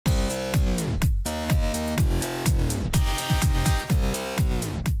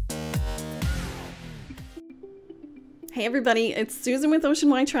Hey everybody, it's Susan with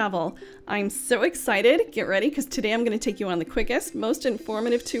Oceanwide Travel. I'm so excited. Get ready because today I'm going to take you on the quickest, most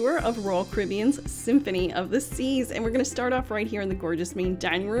informative tour of Royal Caribbean's Symphony of the Seas. And we're going to start off right here in the gorgeous main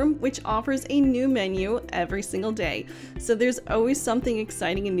dining room, which offers a new menu every single day. So there's always something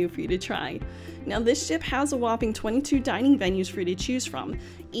exciting and new for you to try. Now this ship has a whopping 22 dining venues for you to choose from,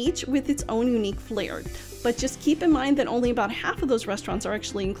 each with its own unique flair. But just keep in mind that only about half of those restaurants are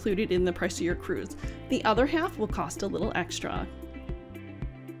actually included in the price of your cruise. The other half will cost a little extra.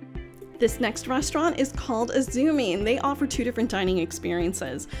 This next restaurant is called Azumi, and they offer two different dining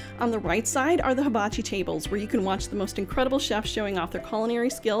experiences. On the right side are the hibachi tables, where you can watch the most incredible chefs showing off their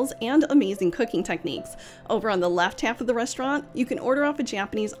culinary skills and amazing cooking techniques. Over on the left half of the restaurant, you can order off a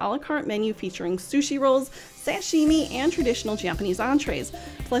Japanese a la carte menu featuring sushi rolls, sashimi, and traditional Japanese entrees.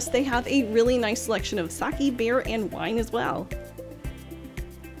 Plus, they have a really nice selection of sake, beer, and wine as well.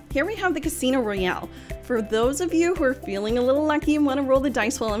 Here we have the Casino Royale. For those of you who are feeling a little lucky and want to roll the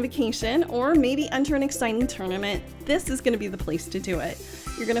dice while on vacation, or maybe enter an exciting tournament, this is going to be the place to do it.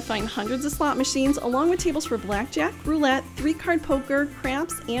 You're going to find hundreds of slot machines along with tables for blackjack, roulette, 3-card poker,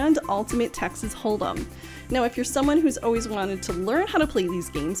 craps, and ultimate Texas Hold'em. Now, if you're someone who's always wanted to learn how to play these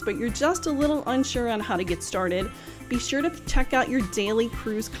games, but you're just a little unsure on how to get started, be sure to check out your daily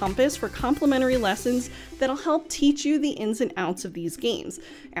cruise compass for complimentary lessons that'll help teach you the ins and outs of these games.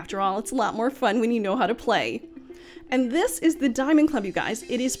 After all, it's a lot more fun when you know how to play. And this is the Diamond Club, you guys.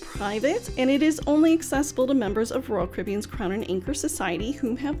 It is private, and it is only accessible to members of Royal Caribbean's Crown and Anchor Society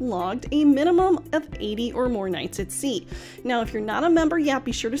who have logged a minimum of 80 or more nights at sea. Now, if you're not a member yet,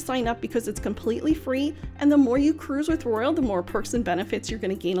 be sure to sign up because it's completely free, and the more you cruise with Royal, the more perks and benefits you're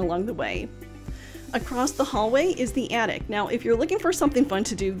going to gain along the way. Across the hallway is the attic. Now, if you're looking for something fun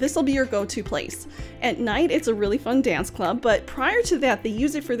to do, this will be your go-to place. At night, it's a really fun dance club, but prior to that, they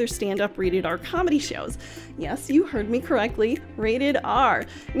use it for their stand-up rated R comedy shows. Yes, you heard me correctly, rated R.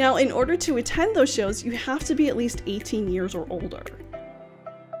 Now, in order to attend those shows, you have to be at least 18 years or older.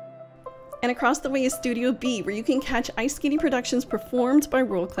 And across the way is Studio B, where you can catch ice skating productions performed by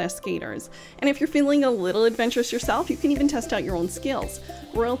world-class skaters. And if you're feeling a little adventurous yourself, you can even test out your own skills.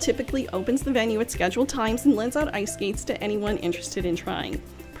 Royal typically opens the venue at scheduled times and lends out ice skates to anyone interested in trying.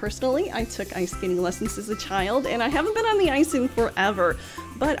 Personally, I took ice skating lessons as a child, and I haven't been on the ice in forever,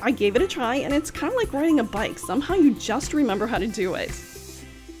 but I gave it a try, and it's kind of like riding a bike. Somehow you just remember how to do it.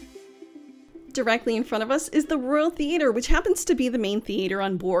 Directly in front of us is the Royal Theatre, which happens to be the main theater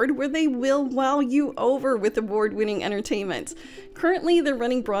on board, where they will wow you over with award-winning entertainment. Currently, they're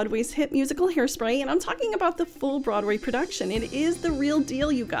running Broadway's hit musical Hairspray, and I'm talking about the full Broadway production. It is the real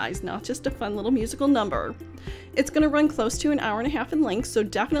deal, you guys, not just a fun little musical number. It's going to run close to an hour and a half in length, so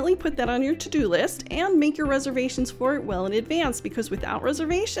definitely put that on your to-do list and make your reservations for it well in advance, because without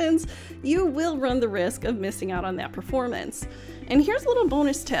reservations, you will run the risk of missing out on that performance. And here's a little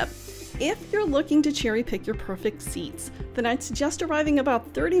bonus tip. If you're looking to cherry pick your perfect seats, then I'd suggest arriving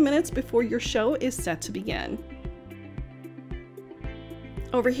about 30 minutes before your show is set to begin.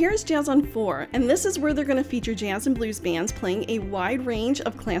 Over here is Jazz on 4, and this is where they're going to feature jazz and blues bands playing a wide range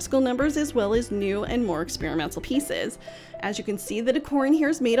of classical numbers as well as new and more experimental pieces. As you can see, the decor in here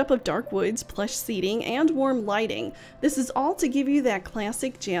is made up of dark woods, plush seating, and warm lighting. This is all to give you that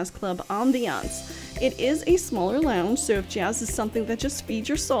classic jazz club ambiance. It is a smaller lounge, so if jazz is something that just feeds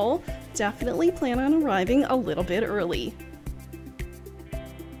your soul, definitely plan on arriving a little bit early.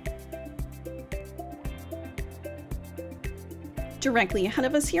 Directly ahead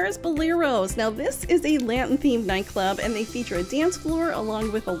of us here is Boleros. Now this is a Latin-themed nightclub, and they feature a dance floor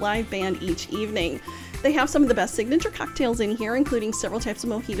along with a live band each evening. They have some of the best signature cocktails in here, including several types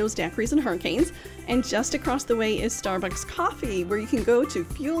of mojitos, daiquiris, and hurricanes. And just across the way is Starbucks Coffee, where you can go to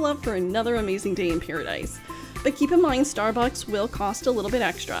fuel up for another amazing day in paradise. But keep in mind, Starbucks will cost a little bit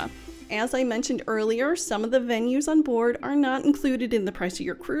extra. As I mentioned earlier, some of the venues on board are not included in the price of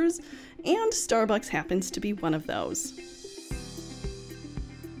your cruise, and Starbucks happens to be one of those.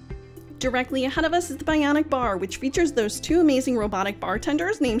 Directly ahead of us is the Bionic Bar, which features those two amazing robotic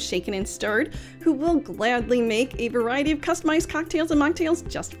bartenders named Shaken and Stirred, who will gladly make a variety of customized cocktails and mocktails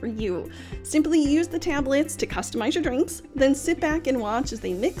just for you. Simply use the tablets to customize your drinks, then sit back and watch as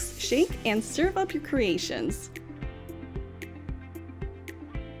they mix, shake, and serve up your creations.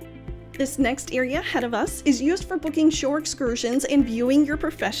 This next area ahead of us is used for booking shore excursions and viewing your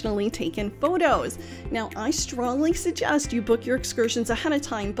professionally taken photos. Now, I strongly suggest you book your excursions ahead of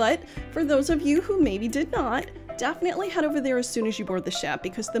time, but for those of you who maybe did not, definitely head over there as soon as you board the ship,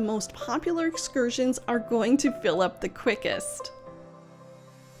 because the most popular excursions are going to fill up the quickest.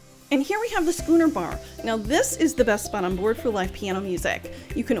 And here we have the Schooner Bar. Now this is the best spot on board for live piano music.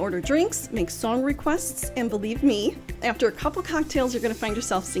 You can order drinks, make song requests, and believe me, after a couple cocktails you're going to find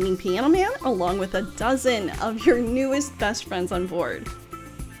yourself singing Piano Man along with a dozen of your newest best friends on board.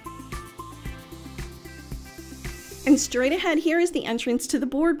 And straight ahead here is the entrance to the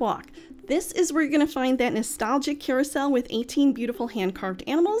boardwalk. This is where you're going to find that nostalgic carousel with 18 beautiful hand-carved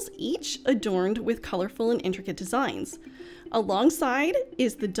animals, each adorned with colorful and intricate designs. Alongside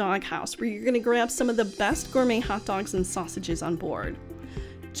is the doghouse, where you're going to grab some of the best gourmet hot dogs and sausages on board.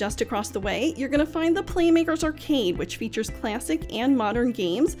 Just across the way, you're going to find the Playmakers Arcade, which features classic and modern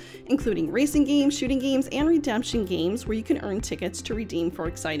games, including racing games, shooting games, and redemption games, where you can earn tickets to redeem for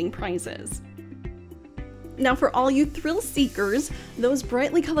exciting prizes. Now for all you thrill seekers, those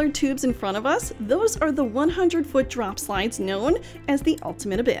brightly colored tubes in front of us, those are the 100-foot drop slides known as the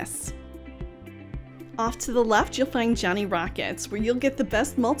Ultimate Abyss. Off to the left, you'll find Johnny Rockets, where you'll get the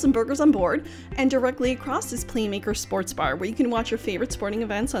best malts and burgers on board, and directly across is Playmaker Sports Bar, where you can watch your favorite sporting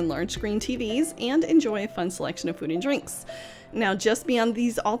events on large screen TVs and enjoy a fun selection of food and drinks. Now, just beyond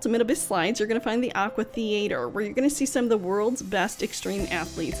these Ultimate Abyss slides, you're going to find the Aqua Theater, where you're going to see some of the world's best extreme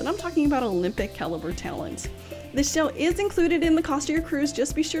athletes, and I'm talking about Olympic caliber talent. This show is included in the cost of your cruise.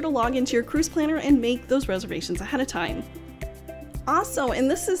 Just be sure to log into your cruise planner and make those reservations ahead of time. Also, and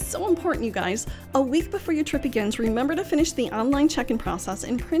this is so important, you guys, a week before your trip begins, remember to finish the online check-in process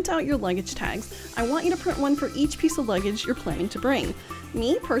and print out your luggage tags. I want you to print one for each piece of luggage you're planning to bring.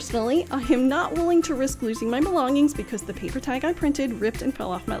 Me, personally, I am not willing to risk losing my belongings because the paper tag I printed ripped and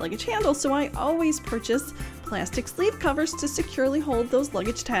fell off my luggage handle, so I always purchase plastic sleeve covers to securely hold those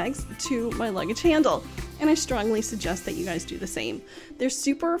luggage tags to my luggage handle. And I strongly suggest that you guys do the same. They're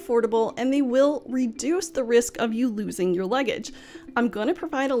super affordable and they will reduce the risk of you losing your luggage. I'm going to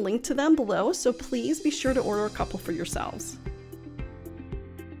provide a link to them below, so please be sure to order a couple for yourselves.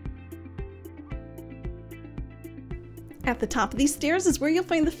 At the top of these stairs is where you'll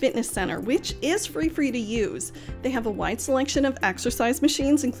find the fitness center, which is free for you to use. They have a wide selection of exercise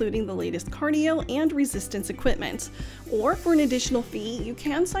machines, including the latest cardio and resistance equipment. Or for an additional fee, you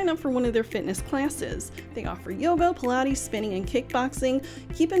can sign up for one of their fitness classes. They offer yoga, Pilates, spinning, and kickboxing.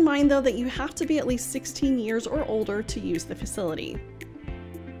 Keep in mind though that you have to be at least 16 years or older to use the facility.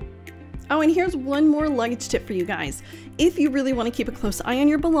 Oh, and here's one more luggage tip for you guys. If you really want to keep a close eye on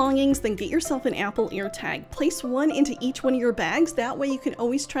your belongings, then get yourself an Apple AirTag. Place one into each one of your bags. That way you can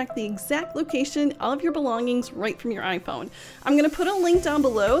always track the exact location of your belongings right from your iPhone. I'm going to put a link down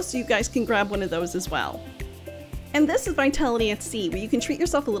below so you guys can grab one of those as well. And this is Vitality at Sea, where you can treat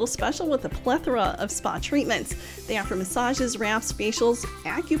yourself a little special with a plethora of spa treatments. They offer massages, wraps, facials,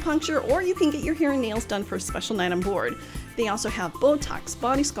 acupuncture, or you can get your hair and nails done for a special night on board. They also have Botox,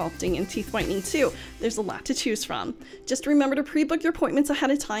 body sculpting, and teeth whitening too. There's a lot to choose from. Just remember to pre-book your appointments ahead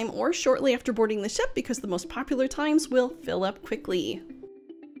of time or shortly after boarding the ship because the most popular times will fill up quickly.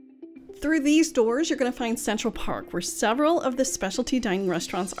 Through these doors, you're going to find Central Park, where several of the specialty dining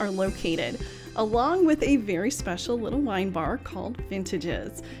restaurants are located, along with a very special little wine bar called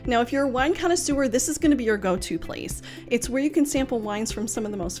Vintages. Now, if you're a wine connoisseur, this is going to be your go-to place. It's where you can sample wines from some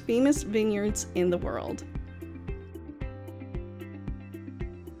of the most famous vineyards in the world.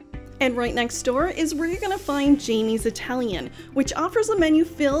 And right next door is where you're going to find Jamie's Italian, which offers a menu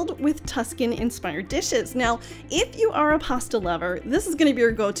filled with Tuscan-inspired dishes. Now, if you are a pasta lover, this is going to be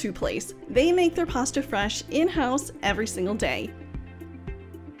your go-to place. They make their pasta fresh in-house every single day.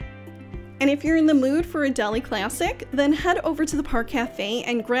 And if you're in the mood for a deli classic, then head over to the Park Cafe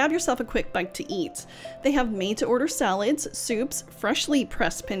and grab yourself a quick bite to eat. They have made-to-order salads, soups, freshly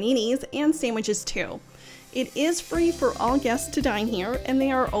pressed paninis, and sandwiches too. It is free for all guests to dine here, and they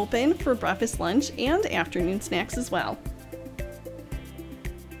are open for breakfast, lunch, and afternoon snacks as well.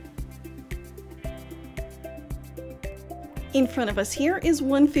 In front of us here is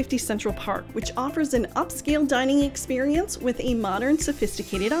 150 Central Park, which offers an upscale dining experience with a modern,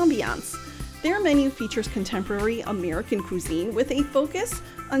 sophisticated ambiance. Their menu features contemporary American cuisine with a focus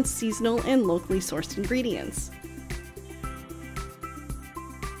on seasonal and locally sourced ingredients.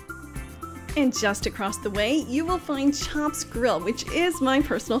 And just across the way, you will find Chops Grill, which is my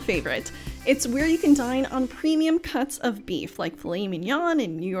personal favorite. It's where you can dine on premium cuts of beef like filet mignon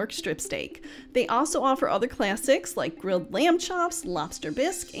and New York strip steak. They also offer other classics like grilled lamb chops, lobster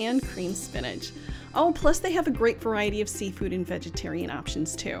bisque, and cream spinach. Oh, plus they have a great variety of seafood and vegetarian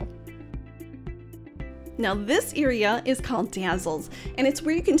options too. Now this area is called Dazzles, and it's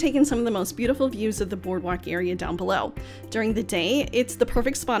where you can take in some of the most beautiful views of the boardwalk area down below. During the day, it's the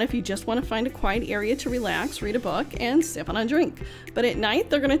perfect spot if you just want to find a quiet area to relax, read a book, and sip on a drink. But at night,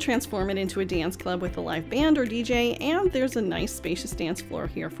 they're going to transform it into a dance club with a live band or DJ, and there's a nice spacious dance floor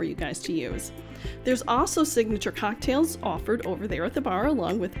here for you guys to use. There's also signature cocktails offered over there at the bar,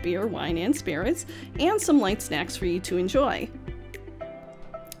 along with beer, wine, and spirits, and some light snacks for you to enjoy.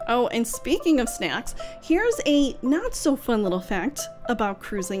 Oh, and speaking of snacks, here's a not so fun little fact about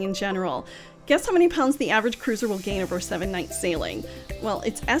cruising in general. Guess how many pounds the average cruiser will gain over a 7-night sailing? Well,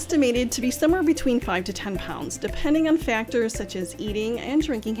 it's estimated to be somewhere between 5 to 10 pounds, depending on factors such as eating and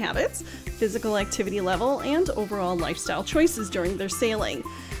drinking habits, physical activity level, and overall lifestyle choices during their sailing.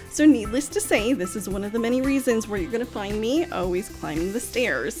 So needless to say, this is one of the many reasons where you're going to find me always climbing the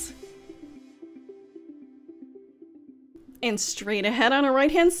stairs. And straight ahead on our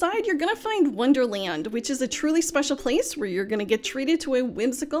right-hand side, you're going to find Wonderland, which is a truly special place where you're going to get treated to a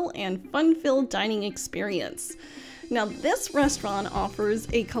whimsical and fun-filled dining experience. Now, this restaurant offers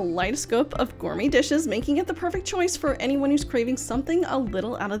a kaleidoscope of gourmet dishes, making it the perfect choice for anyone who's craving something a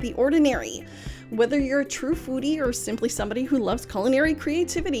little out of the ordinary. Whether you're a true foodie or simply somebody who loves culinary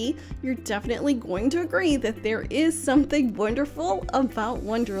creativity, you're definitely going to agree that there is something wonderful about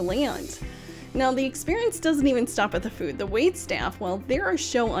Wonderland. Now, the experience doesn't even stop at the food. The waitstaff, well, they're a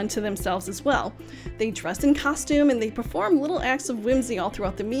show unto themselves as well. They dress in costume and they perform little acts of whimsy all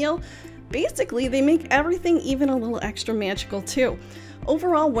throughout the meal. Basically, they make everything even a little extra magical too.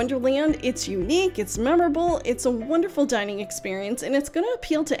 Overall, Wonderland, it's unique, it's memorable, it's a wonderful dining experience, and it's going to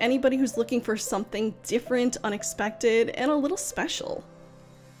appeal to anybody who's looking for something different, unexpected, and a little special.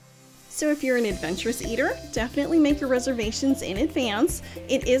 So if you're an adventurous eater, definitely make your reservations in advance.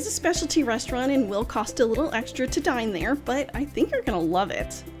 It is a specialty restaurant and will cost a little extra to dine there, but I think you're gonna love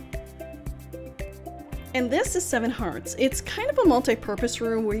it. And this is Seven Hearts. It's kind of a multi-purpose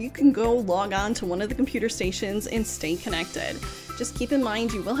room where you can go log on to one of the computer stations and stay connected. Just keep in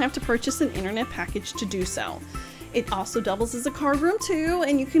mind you will have to purchase an internet package to do so. It also doubles as a card room too,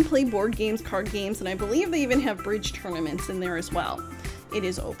 and you can play board games, card games, and I believe they even have bridge tournaments in there as well. It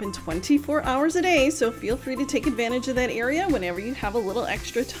is open 24 hours a day, so feel free to take advantage of that area whenever you have a little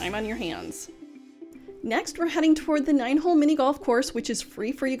extra time on your hands. Next, we're heading toward the 9-hole mini golf course, which is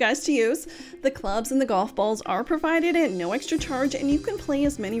free for you guys to use. The clubs and the golf balls are provided at no extra charge, and you can play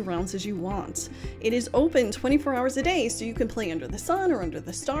as many rounds as you want. It is open 24 hours a day, so you can play under the sun or under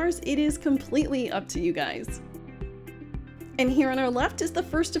the stars. It is completely up to you guys. And here on our left is the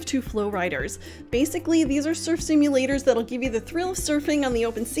first of 2 flow riders. Basically, these are surf simulators that'll give you the thrill of surfing on the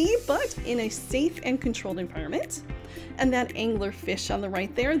open sea, but in a safe and controlled environment. And that angler fish on the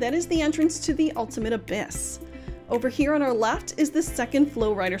right there, that is the entrance to the ultimate abyss. Over here on our left is the second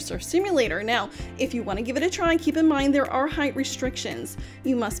flow rider surf simulator. Now, if you want to give it a try, keep in mind there are height restrictions.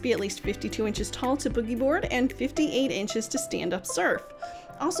 You must be at least 52 inches tall to boogie board and 58 inches to stand up surf.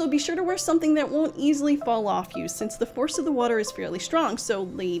 Also, be sure to wear something that won't easily fall off you, since the force of the water is fairly strong. So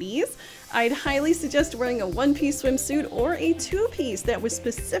ladies, I'd highly suggest wearing a 1-piece swimsuit or a 2-piece that was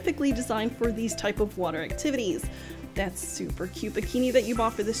specifically designed for these type of water activities. That super cute bikini that you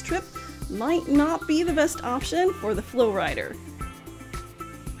bought for this trip might not be the best option for the flow rider.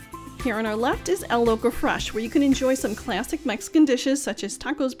 Here on our left is El Loco Fresh, where you can enjoy some classic Mexican dishes such as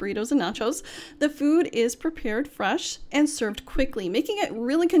tacos, burritos, and nachos. The food is prepared fresh and served quickly, making it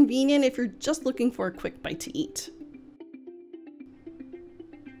really convenient if you're just looking for a quick bite to eat.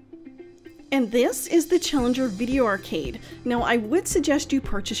 And this is the Challenger Video Arcade. Now, I would suggest you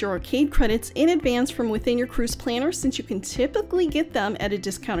purchase your arcade credits in advance from within your cruise planner, since you can typically get them at a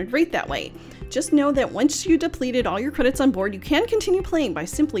discounted rate that way. Just know that once you depleted all your credits on board, you can continue playing by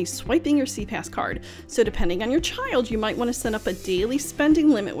simply swiping your SeaPass card. So depending on your child, you might want to set up a daily spending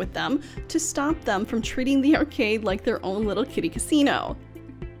limit with them to stop them from treating the arcade like their own little kiddie casino.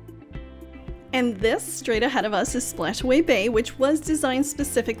 And this, straight ahead of us, is Splashaway Bay, which was designed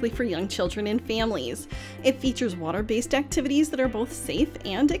specifically for young children and families. It features water-based activities that are both safe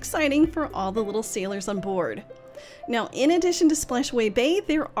and exciting for all the little sailors on board. Now, in addition to Splashaway Bay,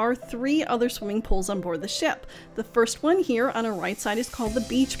 there are 3 other swimming pools on board the ship. The first one here on our right side is called the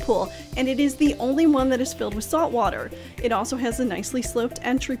Beach Pool, and it is the only one that is filled with salt water. It also has a nicely sloped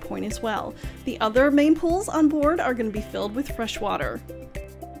entry point as well. The other main pools on board are going to be filled with fresh water.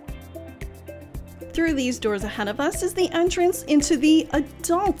 Through these doors ahead of us is the entrance into the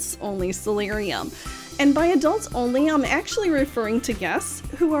adults-only solarium. And by adults only, I'm actually referring to guests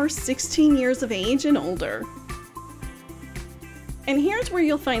who are 16 years of age and older. And here's where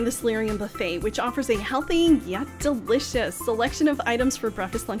you'll find the Solarium Buffet, which offers a healthy yet delicious selection of items for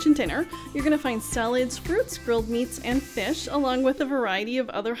breakfast, lunch, and dinner. You're going to find salads, fruits, grilled meats, and fish, along with a variety of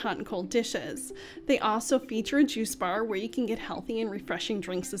other hot and cold dishes. They also feature a juice bar where you can get healthy and refreshing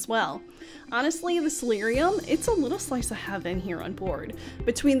drinks as well. Honestly, the Solarium, it's a little slice of heaven here on board.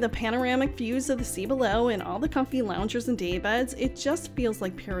 Between the panoramic views of the sea below and all the comfy loungers and daybeds, it just feels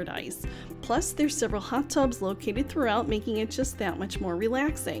like paradise. Plus, there's several hot tubs located throughout, making it just that much more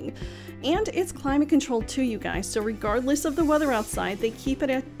relaxing. And it's climate controlled too, you guys, so regardless of the weather outside, they keep it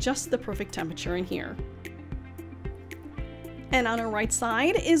at just the perfect temperature in here. And on our right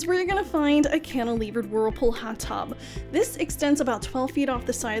side is where you're going to find a cantilevered whirlpool hot tub. This extends about 12 feet off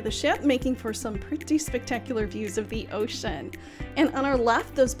the side of the ship, making for some pretty spectacular views of the ocean. And on our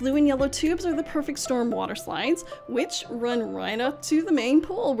left, those blue and yellow tubes are the perfect storm water slides, which run right up to the main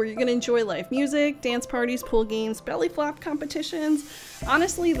pool, where you're going to enjoy live music, dance parties, pool games, belly flop competitions.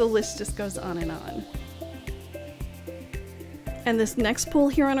 Honestly, the list just goes on and on. And this next pool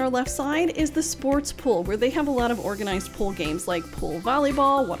here on our left side is the sports pool, where they have a lot of organized pool games like pool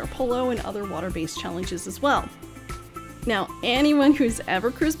volleyball, water polo, and other water-based challenges as well. Now, anyone who's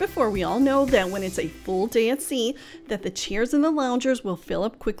ever cruised before, we all know that when it's a full day at sea, that the chairs and the loungers will fill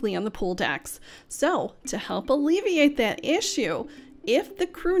up quickly on the pool decks. So, to help alleviate that issue, if the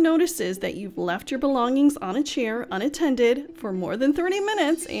crew notices that you've left your belongings on a chair unattended for more than 30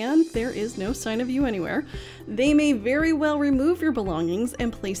 minutes and there is no sign of you anywhere, they may very well remove your belongings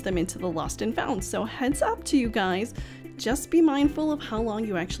and place them into the lost and found. So heads up to you guys, just be mindful of how long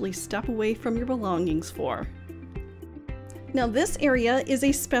you actually step away from your belongings for. Now this area is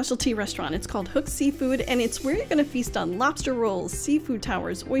a specialty restaurant. It's called Hook Seafood, and it's where you're going to feast on lobster rolls, seafood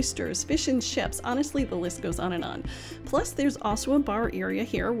towers, oysters, fish and chips. Honestly, the list goes on and on. Plus, there's also a bar area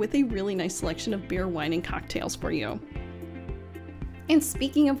here with a really nice selection of beer, wine, and cocktails for you. And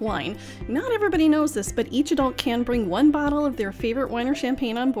speaking of wine, not everybody knows this, but each adult can bring one bottle of their favorite wine or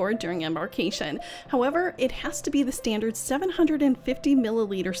champagne on board during embarkation. However, it has to be the standard 750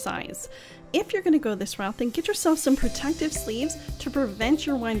 milliliter size. If you're going to go this route, then get yourself some protective sleeves to prevent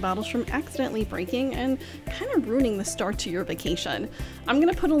your wine bottles from accidentally breaking and kind of ruining the start to your vacation. I'm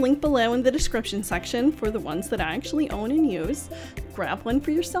going to put a link below in the description section for the ones that I actually own and use. Grab one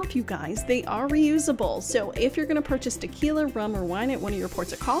for yourself, you guys. They are reusable, so if you're going to purchase tequila, rum, or wine at one of your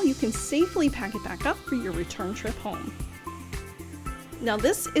ports of call, you can safely pack it back up for your return trip home. Now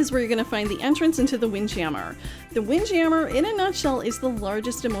this is where you're going to find the entrance into the Windjammer. The Windjammer, in a nutshell, is the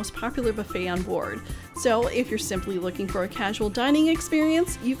largest and most popular buffet on board. So if you're simply looking for a casual dining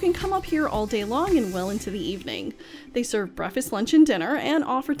experience, you can come up here all day long and well into the evening. They serve breakfast, lunch, and dinner, and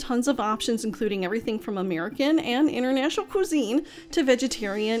offer tons of options, including everything from American and international cuisine to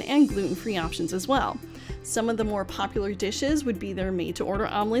vegetarian and gluten-free options as well. Some of the more popular dishes would be their made-to-order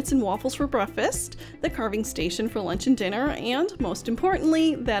omelets and waffles for breakfast, the carving station for lunch and dinner, and most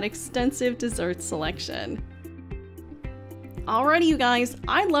importantly, that extensive dessert selection. Alrighty, you guys,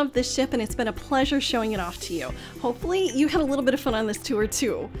 I love this ship and it's been a pleasure showing it off to you. Hopefully you had a little bit of fun on this tour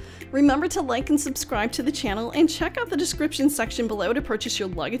too. Remember to like and subscribe to the channel and check out the description section below to purchase your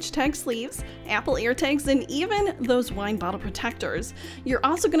luggage tag sleeves, Apple AirTags, and even those wine bottle protectors. You're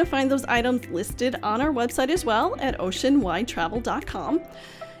also going to find those items listed on our website as well at oceanwidetravel.com.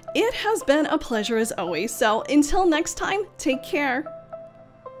 It has been a pleasure as always, so until next time, take care.